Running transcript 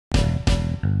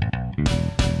Hey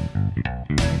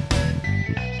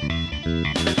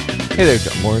there,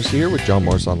 John Morris here with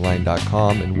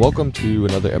JohnMorrisOnline.com, and welcome to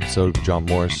another episode of the John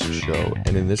Morris Show.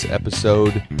 And in this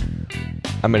episode,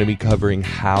 I'm going to be covering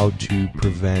how to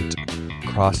prevent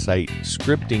cross-site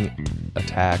scripting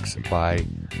attacks by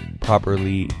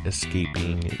properly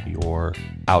escaping your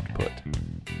output.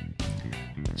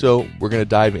 So we're going to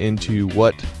dive into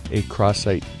what a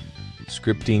cross-site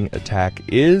scripting attack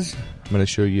is. I'm going to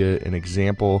show you an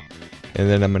example, and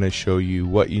then I'm going to show you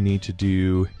what you need to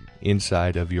do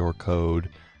inside of your code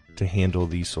to handle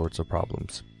these sorts of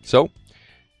problems. So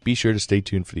be sure to stay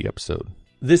tuned for the episode.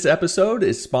 This episode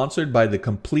is sponsored by the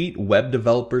Complete Web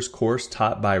Developers course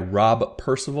taught by Rob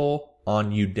Percival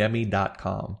on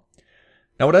udemy.com.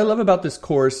 Now, what I love about this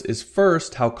course is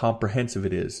first how comprehensive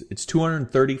it is. It's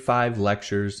 235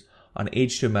 lectures on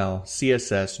HTML,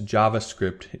 CSS,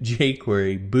 JavaScript,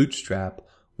 jQuery, Bootstrap,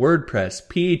 WordPress,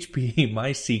 PHP,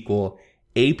 MySQL,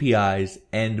 APIs,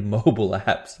 and mobile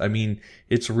apps. I mean,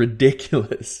 it's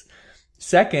ridiculous.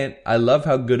 Second, I love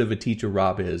how good of a teacher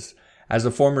Rob is. As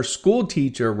a former school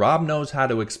teacher, Rob knows how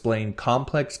to explain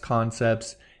complex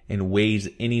concepts in ways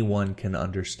anyone can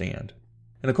understand.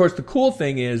 And of course, the cool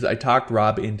thing is I talked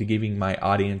Rob into giving my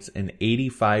audience an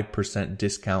 85%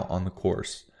 discount on the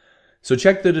course. So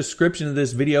check the description of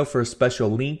this video for a special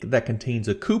link that contains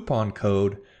a coupon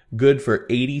code good for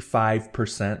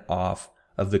 85% off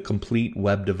of the Complete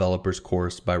Web Developers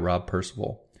course by Rob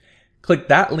Percival. Click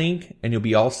that link and you'll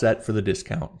be all set for the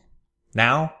discount.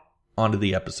 Now, on to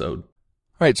the episode.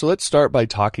 All right, so let's start by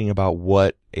talking about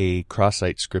what a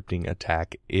cross-site scripting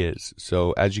attack is.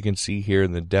 So as you can see here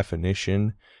in the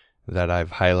definition that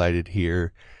I've highlighted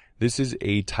here, this is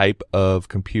a type of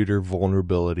computer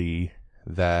vulnerability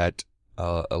that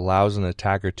allows an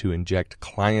attacker to inject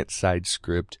client-side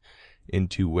script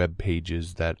into web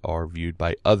pages that are viewed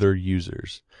by other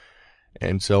users.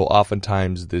 And so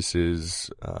oftentimes this is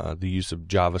the use of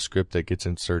JavaScript that gets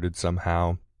inserted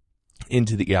somehow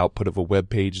into the output of a web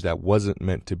page that wasn't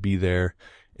meant to be there,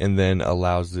 and then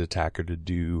allows the attacker to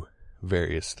do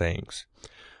various things.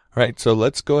 All right, so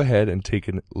let's go ahead and take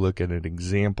a look at an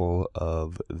example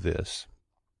of this.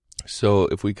 So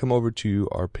if we come over to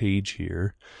our page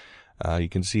here, you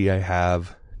can see I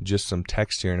have just some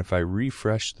text here, and if I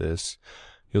refresh this,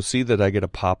 you'll see that I get a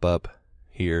pop-up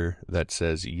here that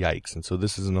says yikes. And so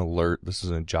this is an alert. This is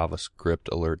a JavaScript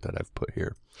alert that I've put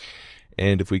here.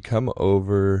 And if we come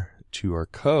over to our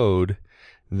code,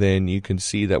 then you can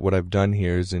see that what I've done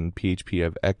here is in PHP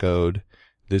I've echoed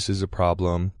this is a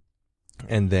problem,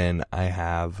 and then I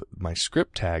have my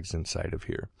script tags inside of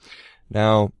here.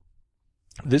 Now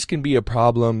this can be a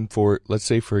problem for, let's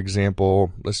say, for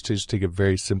example, let's just take a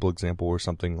very simple example where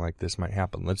something like this might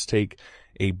happen. Let's take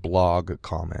a blog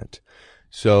comment.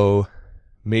 So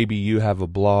maybe you have a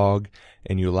blog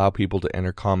and you allow people to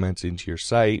enter comments into your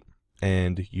site,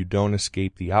 and you don't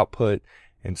escape the output,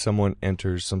 and someone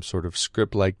enters some sort of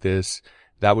script like this.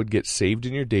 That would get saved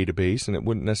in your database, and it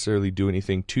wouldn't necessarily do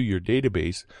anything to your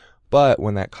database. But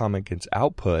when that comment gets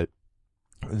output,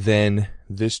 then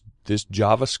this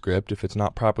JavaScript, if it's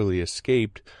not properly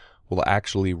escaped, will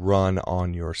actually run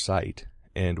on your site.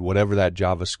 And whatever that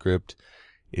JavaScript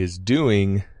is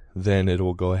doing, then it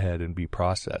will go ahead and be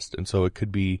processed. And so it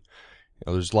could be,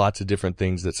 there's lots of different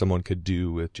things that someone could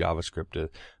do with JavaScript. A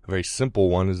very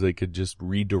simple one is they could just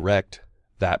redirect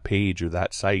that page or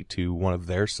that site to one of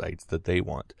their sites that they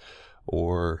want.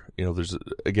 Or, there's,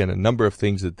 again, a number of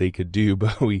things that they could do,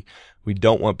 but we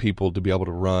don't want people to be able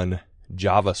to run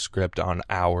JavaScript on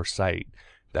our site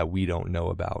that we don't know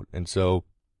about. And so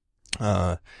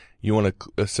you want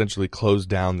to essentially close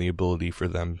down the ability for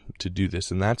them to do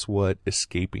this, and that's what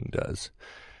escaping does.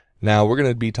 Now we're going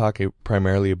to be talking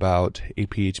primarily about a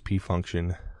PHP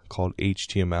function called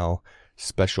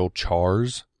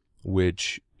htmlspecialchars,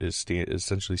 which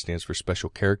essentially stands for special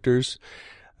characters,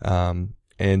 and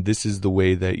this is the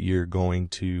way that you're going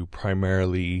to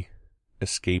primarily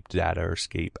escape data or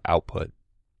escape output.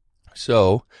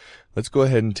 So let's go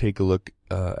ahead and take a look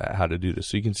at how to do this.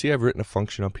 So you can see I've written a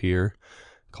function up here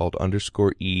called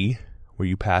 _e, where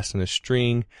you pass in a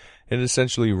string, and it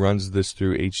essentially runs this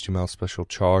through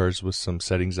htmlspecialchars with some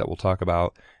settings that we'll talk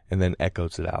about, and then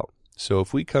echoes it out. So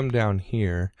if we come down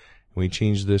here and we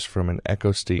change this from an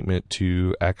echo statement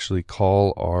to actually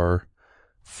call our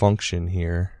function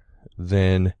here,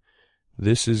 then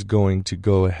this is going to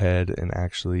go ahead and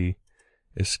actually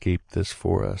escape this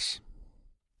for us.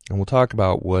 And we'll talk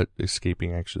about what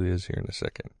escaping actually is here in a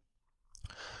second.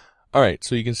 All right,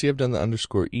 so you can see I've done the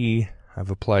 _e. I've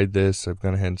applied this. I've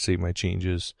gone ahead and saved my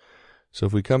changes. So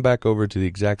if we come back over to the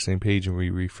exact same page and we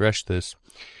refresh this,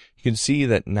 you can see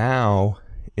that now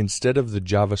instead of the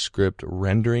JavaScript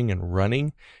rendering and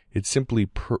running, it simply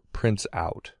prints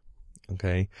out.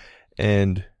 Okay,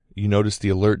 and you notice the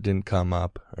alert didn't come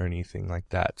up or anything like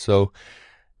that. So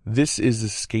this is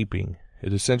escaping.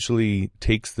 It essentially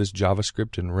takes this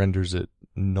JavaScript and renders it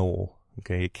null.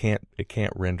 Okay, it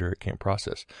can't render, it can't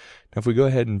process. Now if we go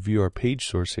ahead and view our page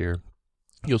source here,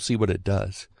 you'll see what it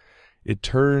does. It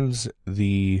turns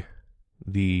the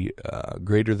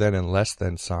greater than and less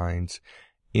than signs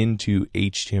into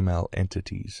HTML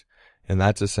entities, and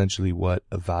that's essentially what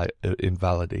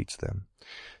invalidates them.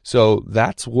 So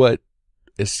that's what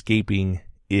escaping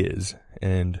is,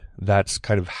 and that's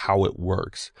kind of how it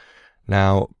works.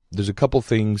 Now, there's a couple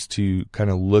things to kind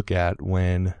of look at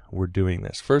when we're doing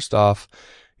this. First off,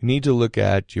 you need to look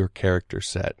at your character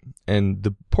set. And the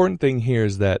important thing here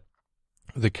is that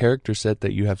the character set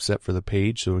that you have set for the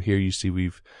page, so here you see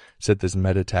we've set this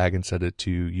meta tag and set it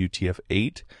to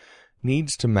UTF-8,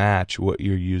 needs to match what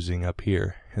you're using up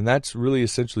here. And that's really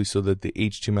essentially so that the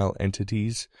HTML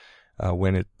entities,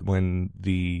 when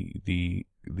the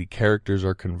characters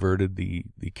are converted, the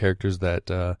characters that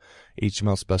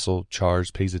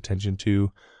htmlspecialchars pays attention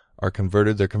to are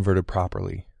converted, they're converted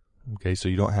properly. Okay, so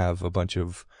you don't have a bunch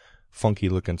of funky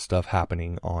looking stuff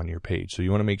happening on your page. So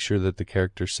you want to make sure that the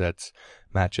character sets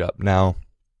match up. Now,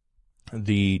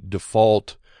 the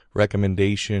default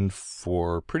recommendation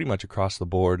for pretty much across the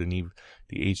board, and even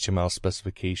the HTML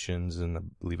specifications and I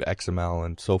believe XML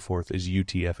and so forth, is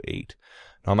UTF-8.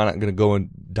 Now, I'm not going to go and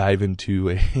dive into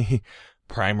a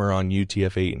primer on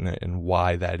UTF-8 and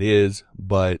why that is,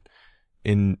 but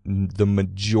in the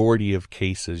majority of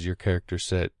cases, your character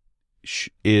set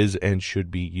is and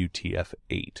should be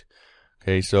UTF-8.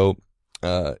 Okay, so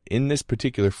in this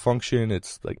particular function,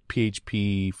 it's like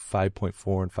PHP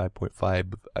 5.4 and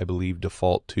 5.5, I believe,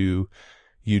 default to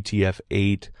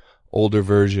UTF-8. Older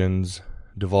versions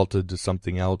defaulted to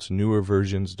something else. Newer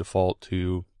versions default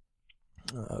to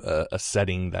a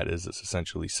setting that is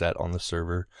essentially set on the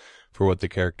server for what the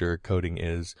character coding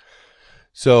is.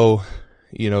 So,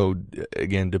 you know,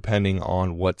 again, depending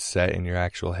on what's set in your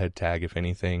actual head tag, if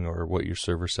anything, or what your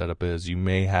server setup is, you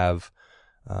may have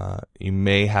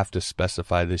to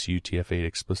specify this UTF-8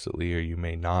 explicitly, or you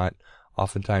may not.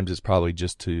 Oftentimes, it's probably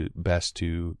just best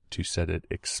to set it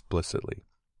explicitly.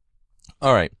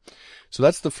 All right, so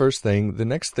that's the first thing. The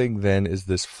next thing then is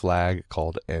this flag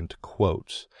called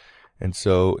EndQuote. And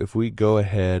so if we go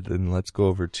ahead and let's go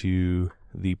over to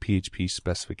the PHP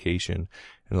specification,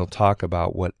 and they'll talk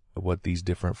about what these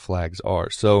different flags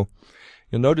are. So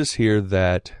you'll notice here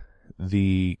that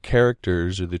the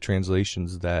characters or the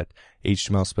translations that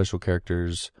HTML special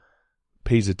characters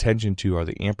pays attention to are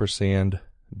the ampersand,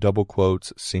 double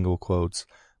quotes, single quotes,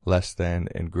 less than,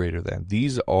 and greater than.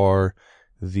 These are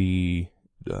the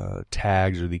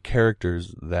tags or the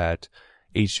characters that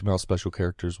HTML special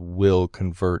characters will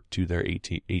convert to their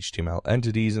HTML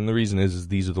entities, and the reason is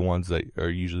these are the ones that are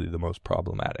usually the most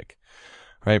problematic,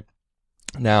 right?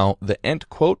 Now, the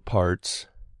EndQuote parts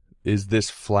is this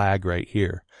flag right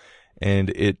here, and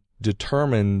it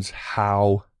determines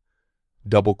how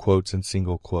double quotes and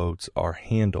single quotes are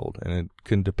handled, and it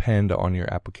can depend on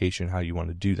your application how you want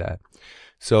to do that.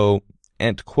 So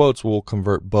EndQuotes will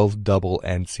convert both double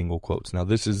and single quotes. Now,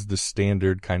 this is the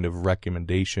standard kind of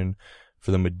recommendation for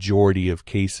the majority of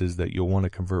cases, that you'll want to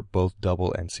convert both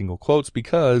double and single quotes,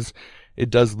 because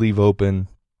it does leave open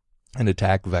an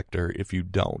attack vector if you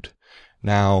don't.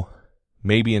 Now,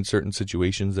 maybe in certain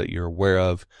situations that you're aware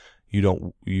of, you know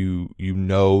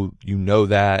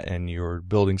that, and you're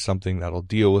building something that'll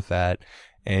deal with that,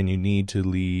 and you need to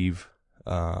leave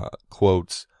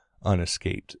quotes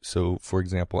unescaped. So, for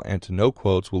example, and to no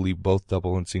quotes will leave both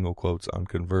double and single quotes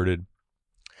unconverted.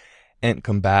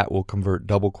 EndCombat will convert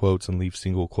double quotes and leave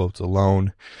single quotes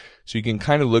alone. So you can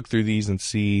kind of look through these and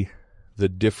see the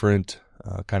different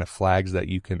kind of flags that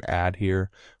you can add here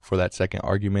for that second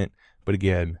argument. But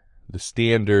again, the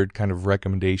standard kind of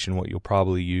recommendation, what you'll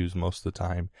probably use most of the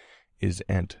time, is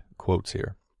EndQuotes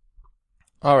here.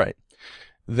 All right.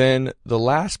 Then the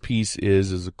last piece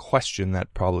is a question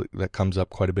that comes up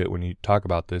quite a bit when you talk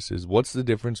about this, is what's the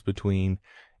difference between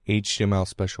HTML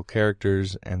special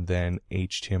characters and then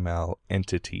HTML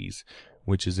entities,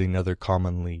 which is another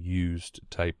commonly used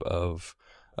type of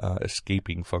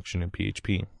escaping function in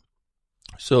PHP.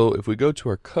 So if we go to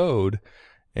our code,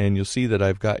 and you'll see that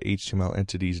I've got HTML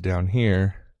entities down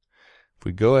here. If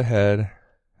we go ahead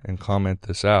and comment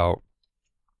this out,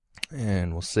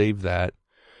 and we'll save that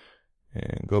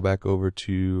and go back over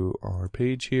to our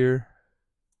page here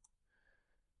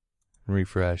and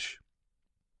refresh,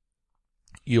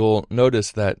 you'll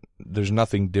notice that there's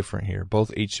nothing different here.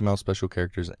 Both HTML special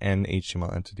characters and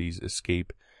HTML entities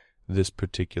escape this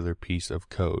particular piece of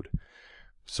code.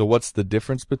 So what's the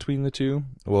difference between the two?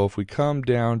 Well, if we come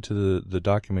down to the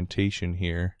documentation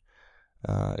here,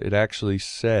 it actually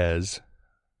says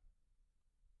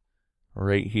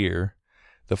right here,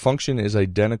 the function is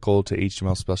identical to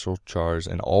htmlspecialchars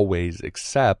in all ways,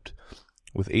 except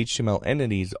with HTML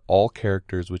entities, all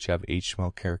characters which have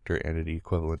HTML character entity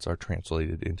equivalents are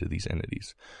translated into these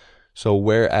entities. So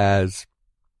whereas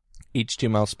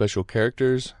HTML special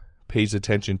characters pays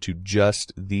attention to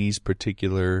just these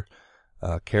particular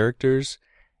characters,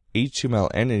 HTML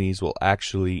entities will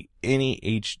actually, any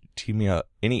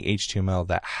HTML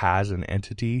that has an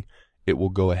entity, it will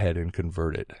go ahead and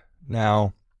convert it.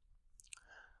 Now,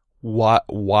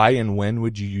 why and when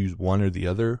would you use one or the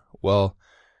other? Well,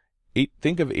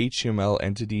 think of HTML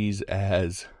entities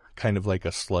as kind of like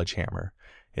a sledgehammer.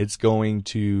 It's going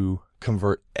to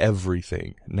convert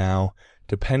everything. Now,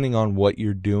 depending on what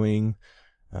you're doing,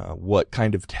 what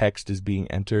kind of text is being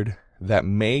entered, that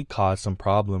may cause some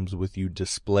problems with you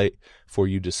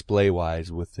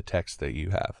display-wise with the text that you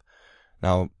have.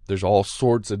 Now, there's all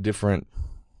sorts of different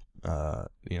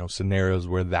scenarios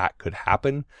where that could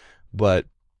happen, but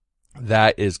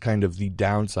that is kind of the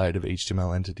downside of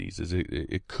HTML entities, is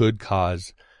it could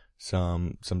cause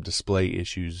some display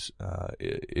issues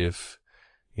if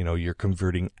you're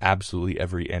converting absolutely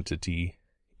every entity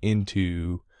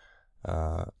into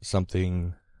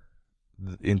something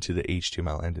into the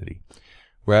HTML entity.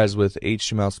 Whereas with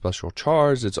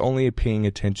htmlspecialchars, it's only paying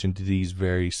attention to these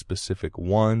very specific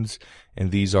ones, and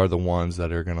these are the ones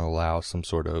that are going to allow some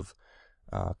sort of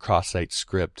cross-site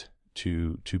script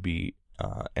to be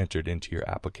entered into your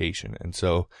application. And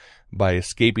so by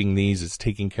escaping these, it's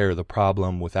taking care of the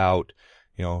problem without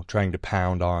trying to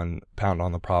pound on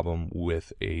the problem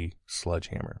with a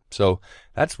sledgehammer. So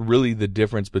that's really the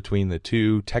difference between the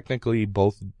two. Technically,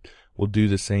 both will do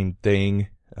the same thing.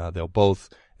 They'll both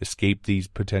escape these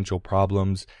potential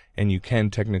problems, and you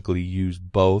can technically use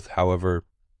both. However,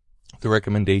 the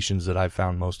recommendations that I've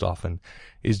found most often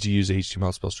is to use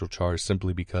htmlspecialchars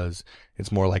simply because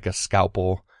it's more like a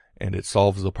scalpel and it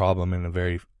solves the problem in a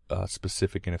very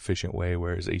specific and efficient way,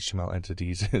 whereas HTML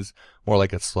entities is more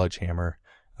like a sledgehammer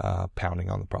pounding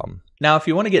on the problem. Now, if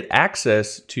you want to get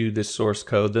access to this source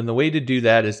code, then the way to do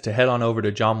that is to head on over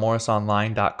to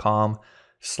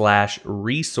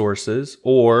johnmorrisonline.com/resources,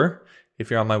 or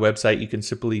if you're on my website, you can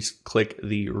simply click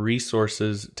the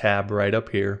resources tab right up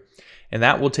here, and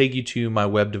that will take you to my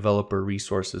web developer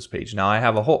resources page. Now, I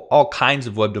have all kinds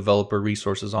of web developer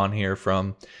resources on here,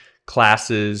 from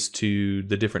classes to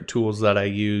the different tools that I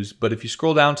use. But if you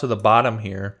scroll down to the bottom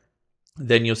here,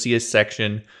 then you'll see a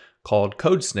section called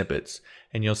Code Snippets,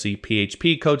 and you'll see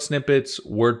PHP code snippets,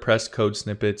 WordPress code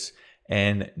snippets,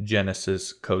 and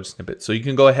Genesis code snippets. So you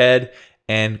can go ahead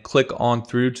and click on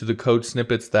through to the code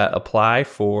snippets that apply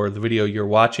for the video you're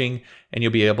watching, and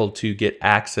you'll be able to get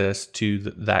access to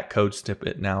that code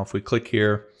snippet. Now, if we click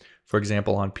here, for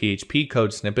example, on PHP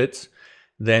code snippets,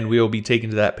 then we will be taken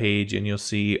to that page, and you'll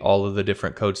see all of the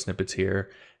different code snippets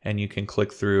here, and you can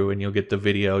click through and you'll get the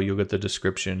video, you'll get the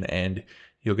description, and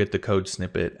you'll get the code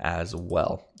snippet as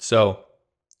well. So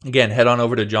again, head on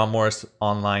over to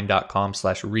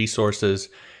johnmorrisonline.com/resources,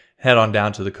 head on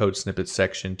down to the code snippets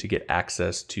section to get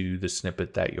access to the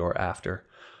snippet that you're after.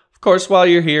 Of course, while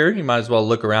you're here, you might as well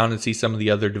look around and see some of the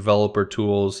other developer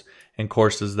tools and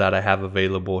courses that I have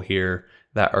available here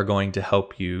that are going to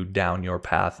help you down your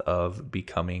path of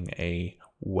becoming a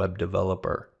web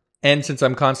developer. And since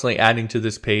I'm constantly adding to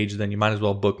this page, then you might as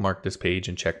well bookmark this page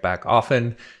and check back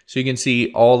often so you can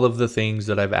see all of the things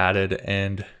that I've added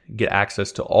and get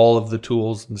access to all of the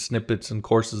tools and snippets and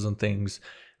courses and things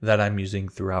that I'm using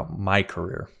throughout my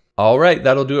career. All right,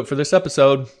 that'll do it for this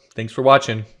episode. Thanks for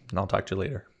watching, and I'll talk to you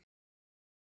later.